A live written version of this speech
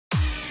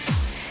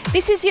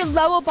This is your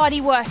lower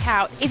body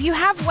workout. If you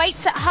have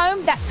weights at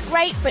home, that's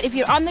great, but if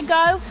you're on the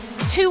go,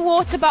 2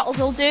 water bottles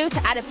will do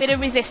to add a bit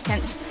of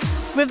resistance.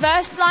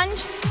 Reverse lunge,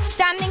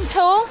 standing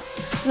tall,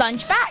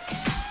 lunge back,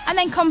 and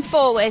then come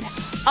forward.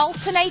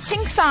 Alternating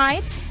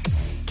sides,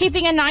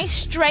 keeping a nice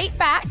straight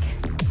back,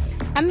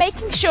 and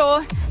making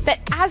sure that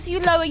as you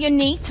lower your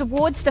knee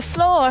towards the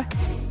floor,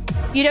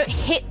 you don't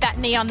hit that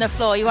knee on the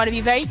floor. You want to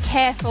be very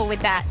careful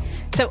with that.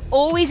 So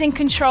always in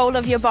control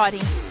of your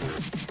body.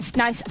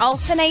 Nice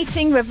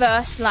alternating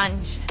reverse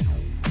lunge.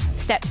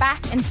 Step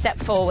back and step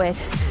forward.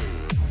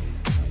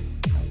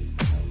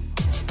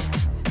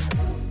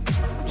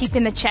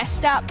 Keeping the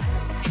chest up,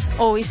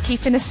 always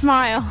keeping a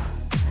smile.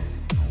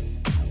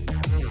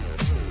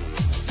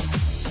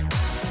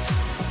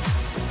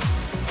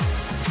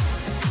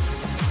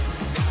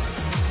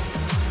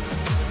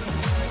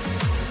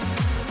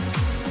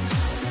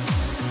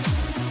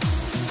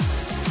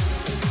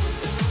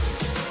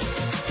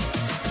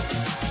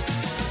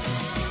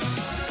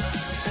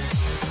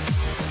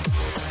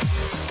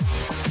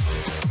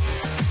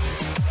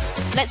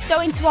 Let's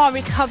go into our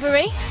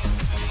recovery.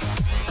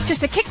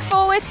 Just a kick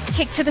forward,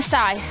 kick to the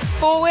side,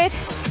 forward,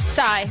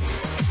 side.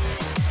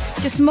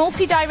 Just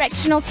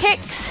multi-directional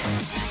kicks.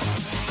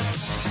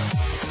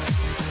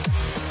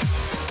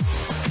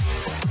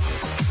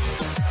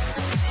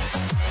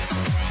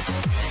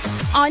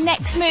 Our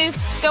next move,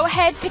 go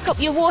ahead, pick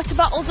up your water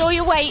bottles or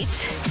your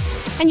weights,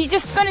 and you're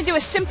just going to do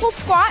a simple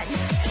squat.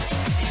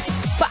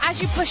 But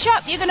as you push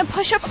up, you're going to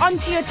push up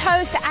onto your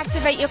toes to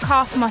activate your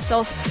calf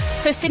muscles.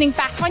 So sitting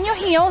back on your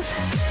heels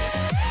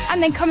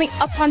and then coming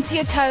up onto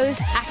your toes,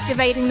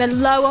 activating the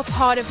lower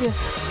part of your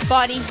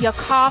body, your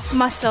calf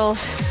muscles.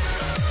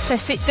 So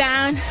sit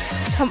down,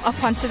 come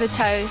up onto the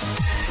toes.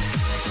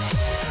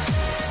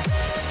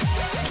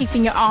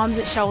 Keeping your arms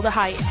at shoulder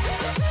height.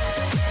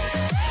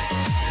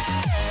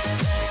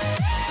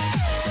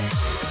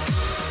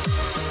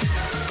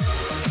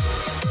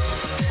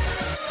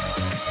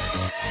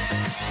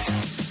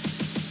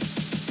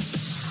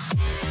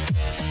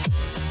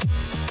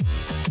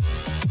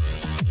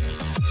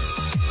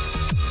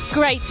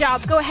 Great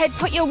job. Go ahead,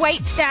 put your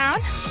weights down.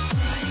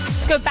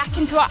 Let's go back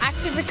into our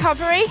active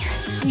recovery,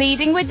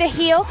 leading with the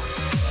heel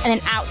and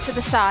then out to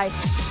the side.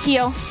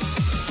 Heel,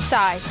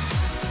 side,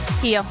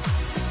 heel,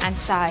 and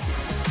side.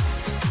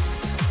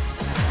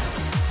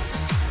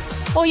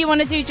 All you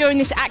want to do during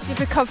this active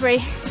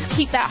recovery is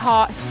keep that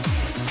heart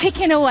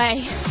ticking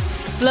away,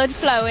 blood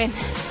flowing.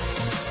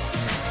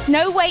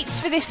 No weights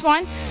for this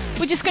one.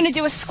 We're just going to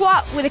do a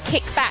squat with a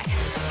kick back.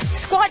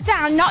 Squat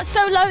down, not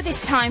so low this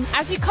time.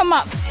 As you come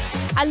up,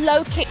 a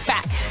low kick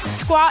back.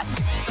 Squat,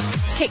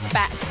 kick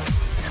back.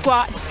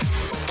 Squat,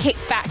 kick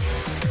back.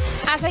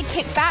 As I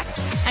kick back,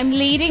 I'm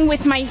leading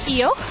with my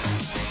heel.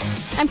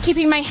 I'm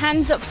keeping my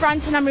hands up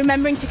front and I'm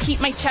remembering to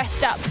keep my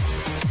chest up.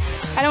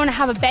 I don't want to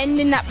have a bend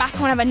in that back.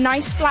 I want to have a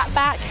nice flat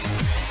back.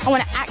 I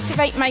want to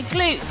activate my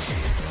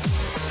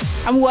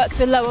glutes and work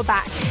the lower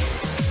back.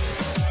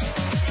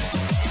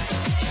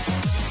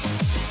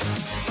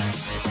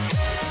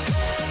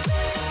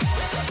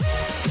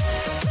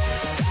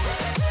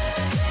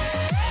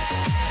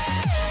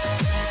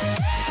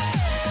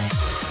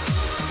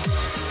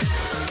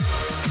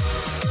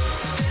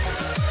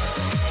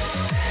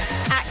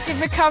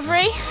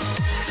 Recovery,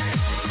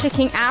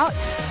 kicking out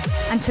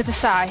and to the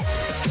side.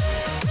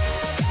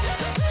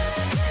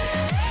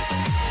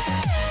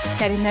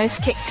 Getting those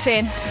kicks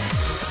in.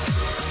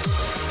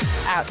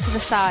 Out to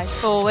the side,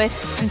 forward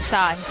and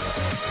side,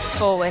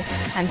 forward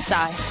and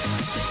side.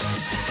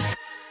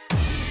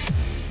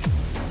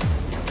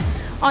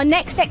 Our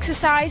next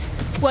exercise,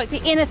 work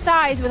the inner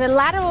thighs with a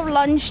lateral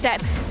lunge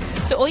step.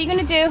 So all you're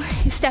going to do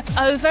is step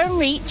over and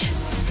reach,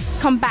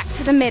 come back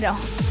to the middle.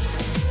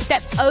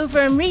 Step over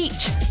and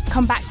reach,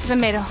 come back to the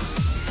middle.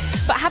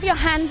 But have your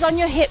hands on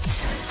your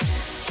hips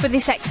for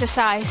this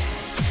exercise.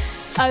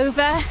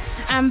 Over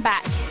and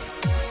back.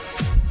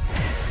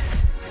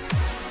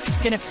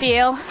 You're gonna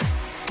feel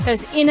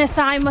those inner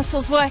thigh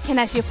muscles working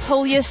as you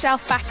pull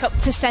yourself back up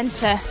to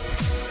center.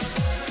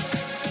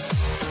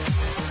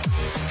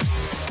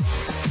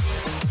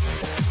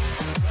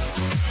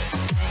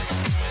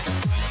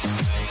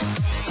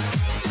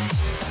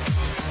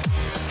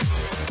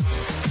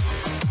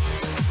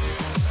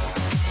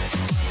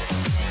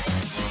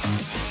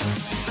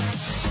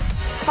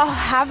 Oh,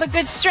 have a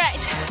good stretch.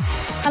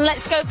 And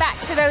let's go back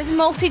to those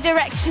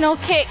multi-directional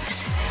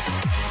kicks.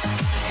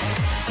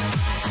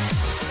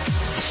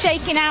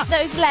 Shaking out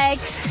those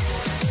legs.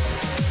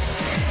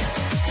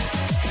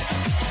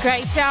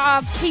 Great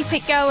job, keep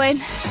it going.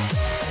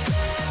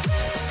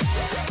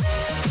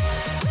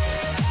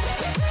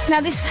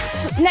 Now this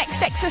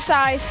next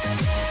exercise,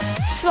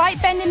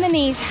 slight bend in the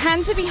knees,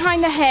 hands are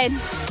behind the head.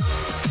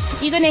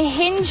 You're gonna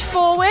hinge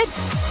forward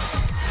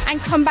and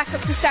come back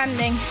up to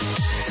standing.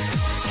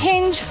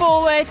 Hinge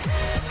forward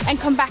and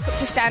come back up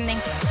to standing.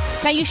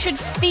 Now you should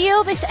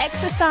feel this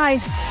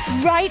exercise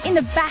right in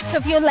the back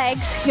of your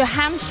legs, your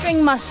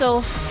hamstring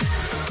muscles.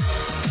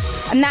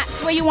 And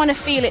that's where you want to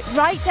feel it,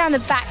 right down the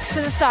backs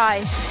of the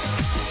thighs.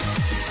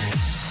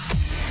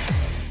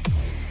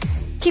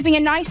 Keeping a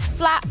nice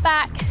flat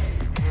back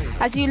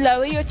as you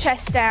lower your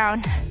chest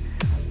down.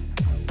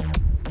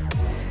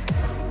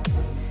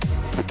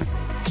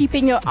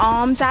 Keeping your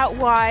arms out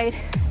wide.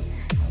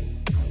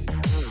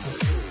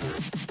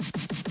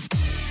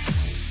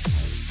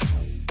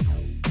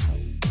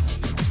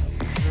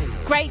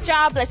 Great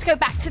job. Let's go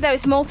back to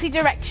those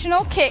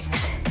multi-directional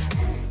kicks,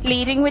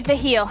 leading with the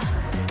heel.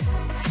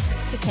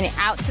 Kicking it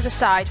out to the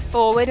side,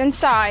 forward and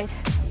side,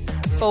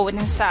 forward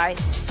and side.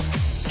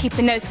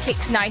 Keeping those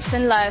kicks nice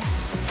and low.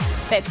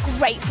 They're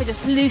great for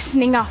just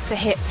loosening off the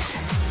hips.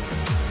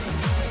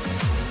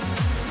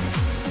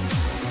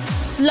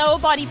 Lower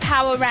body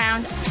power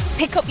round.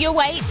 Pick up your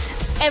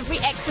weights every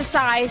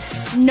exercise,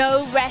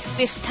 no rest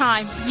this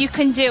time. You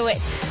can do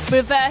it.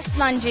 Reverse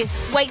lunges,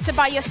 weights are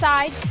by your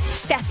side,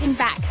 stepping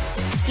back.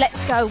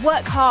 Let's go,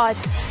 work hard.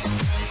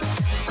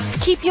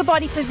 Keep your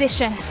body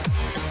position,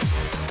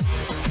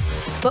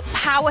 but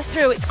power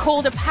through. It's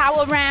called a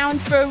power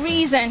round for a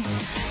reason,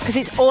 because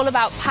it's all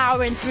about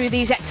powering through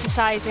these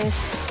exercises.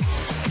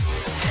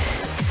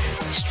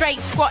 Straight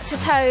squat to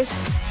toes,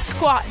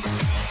 squat,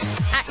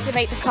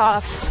 activate the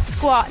calves,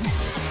 squat,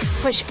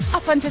 push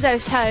up onto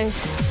those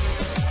toes.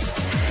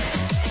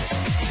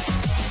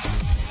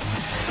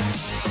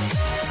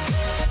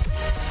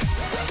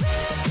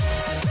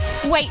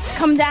 Weights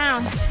come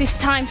down, this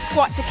time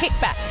squat to kick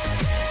back,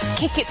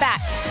 kick it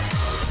back.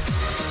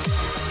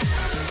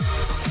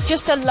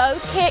 Just a low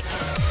kick,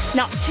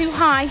 not too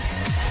high,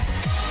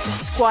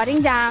 just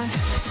squatting down,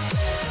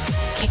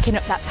 kicking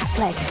up that back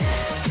leg.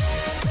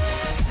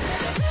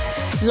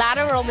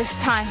 Lateral this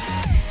time,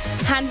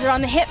 hands are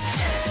on the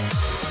hips,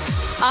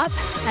 up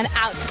and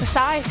out to the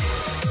side.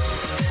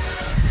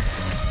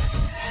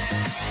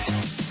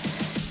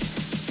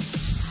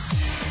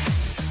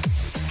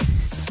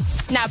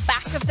 Now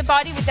back of the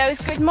body with those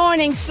good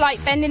morning,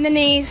 slight bend in the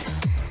knees,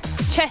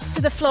 chest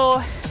to the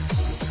floor,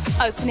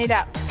 open it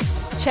up.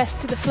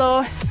 Chest to the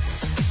floor,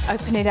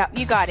 open it up,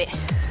 you got it.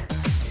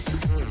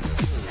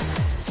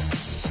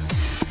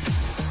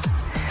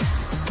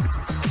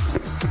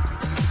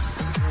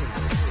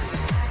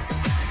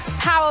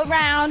 Power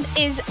round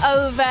is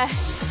over,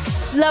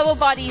 lower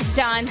body's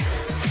done.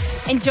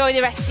 Enjoy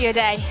the rest of your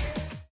day.